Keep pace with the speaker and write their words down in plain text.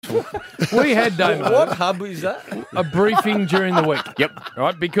beautiful. We had, Damo, What hub is that? a briefing during the week. Yep.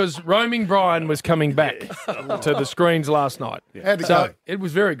 Right, because Roaming Brian was coming back to the screens last night. How'd it So go? it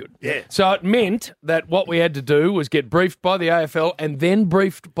was very good. Yeah. So it meant that what we had to do was get briefed by the AFL and then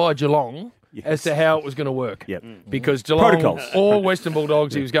briefed by Geelong as to how it was going to work. Yep. Because Geelong Protocols. or Western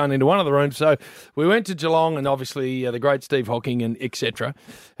Bulldogs, he was going into one of the rooms. So we went to Geelong and obviously the great Steve Hocking and etc.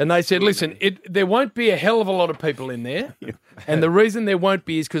 And they said, listen, there won't be a hell of a lot of people in there. And the reason there won't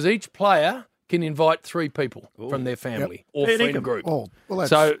be is because each player can invite 3 people from their family or friend group. Oh, well,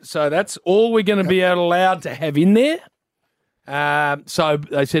 that's, So that's all we're going to be allowed to have in there. So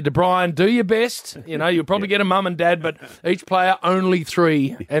they said to Brian, do your best. You know, you'll probably get a mum and dad, but each player only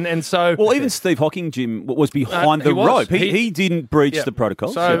 3. And so... Well, even Steve Hocking, Jim, was behind the he was. rope. He didn't breach the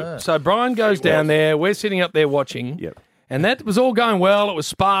protocol. So Brian goes down there. We're sitting up there watching. Yep. And that was all going well. It was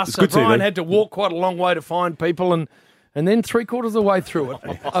sparse. So good Brian TV. had to walk quite a long way to find people. And then 3/4 of the way through it,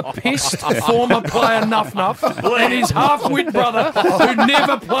 a pissed former player Nuff and his half-wit brother, who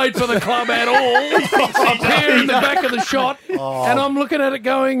never played for the club at all, appear in the back of the shot. And I'm looking at it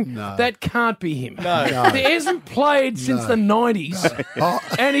going, that can't be him. No. He hasn't played since the 90s.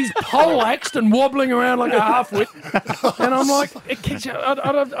 And he's poleaxed and wobbling around like a half-wit. And I'm like,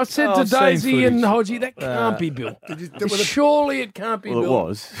 I said to Daisy and Hodgie, that can't be Bill. Surely it can't be Well, it Bill.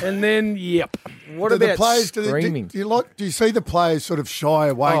 was. And then, yep. What do the about players, screaming? do you see the players sort of shy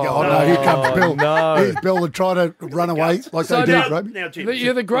away and go, oh, no, here comes Bill. no. Here's Bill and try to run away like So they did, now- right? Now, Jim,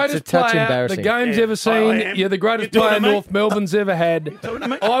 You're the greatest It's a touch player embarrassing. the game's ever I seen. am. You're the greatest You're player talking to me? North Melbourne's ever had. talking to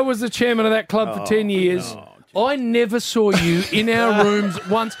me? I was the chairman of that club for 10 years. I never saw you in our rooms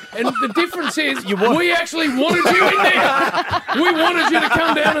once. And the difference is we actually wanted you in there. We wanted you to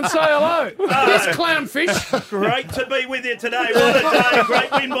come down and say hello. This clownfish. great to be with you today. What a day.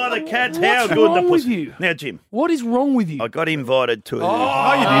 Great win by the Cats. How What's good wrong the with you? Now, Jim, What is wrong with you? I got invited to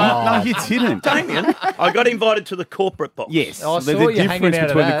No, you didn't. No, you didn't. Damien, I got invited to the corporate box. Yes. I There's saw a you hanging difference out of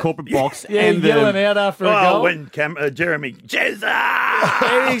between the that. corporate box Yeah, and yelling the... out after a Oh, goal. when Jeremy Jezza!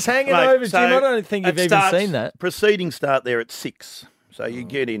 And he's hanging Mate, over, so Jim. I don't think you've it even starts- seen that. Proceedings start there at 6. So you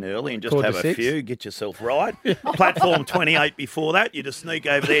get in early and just Quarter have to a 6. few, get yourself right. Platform 28 before that, you just sneak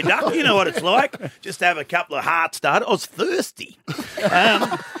over there, duck. You know what it's like. Just have a couple of heart starters. I was thirsty.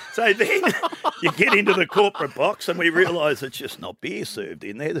 So then you get into the corporate box and we realise it's just not beer served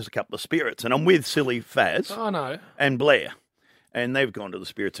in there. There's a couple of spirits. And I'm with silly Faz I know. and Blair. And they've gone to the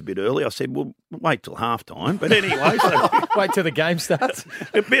spirits a bit early. I said, well, wait till halftime. But anyway, so Wait till the game starts.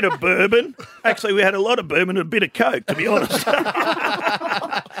 a bit of bourbon. Actually, we had a lot of bourbon and a bit of Coke, to be honest.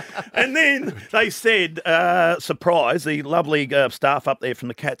 And then they said, surprise, the lovely staff up there from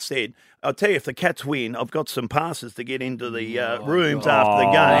the Cats said, I'll tell you, if the Cats win, I've got some passes to get into the rooms after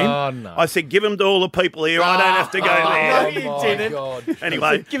the game. Oh, no. I said, give them to all the people here. I don't have to go there. No, you didn't. God.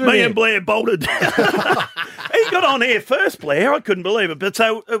 Anyway, Give 'em me here. and Blair bolted. He got on air first, Blair. I couldn't believe it. But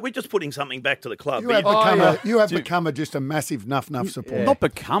so we're just putting something back to the club. You have yeah. become just a massive Nuff supporter. Not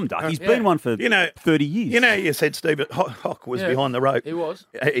become, Duck. He's been one for 30 years. You know, you said Steve Hock was behind the rope. He was.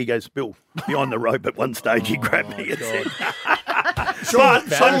 He goes, Bill, behind the rope at one stage. He grabbed me and said,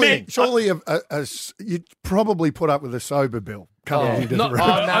 Surely you'd probably put up with a sober Bill coming into the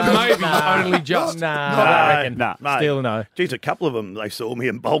room. Maybe only just. Nah, I reckon. mate. Still no. Geez, a couple of them, they saw me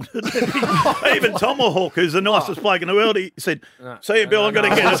and bolted. Even Tomahawk, who's the nicest bloke in the world, he said, see you, Bill, I'm going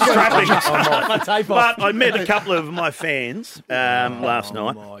to get a strapping. My tape off. But I met a couple of my fans last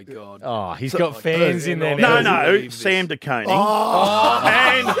night. Oh, my God. Oh, he's got fans in there now. No, Sam DeConey.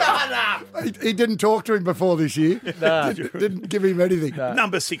 And He didn't talk to him before this year. No. Didn't give him anything.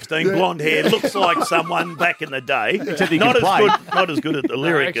 number 16, blonde hair, looks like someone back in the day. he Not can as play. not as good at the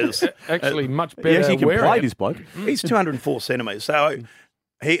lyric as Actually, much He better. actually can wearing play it. this bloke. he's 204 centimetres. So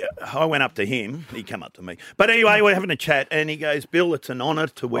I went up to him. He came up to me. But anyway, we're having a chat, and he goes, Bill, it's an honour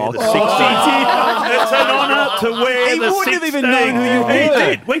to wear the 16. It's an honour to wear He the 16. wouldn't have even known who you He were.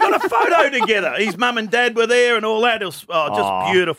 did. We got a photo together. His mum and dad were there and all that. It was just beautiful.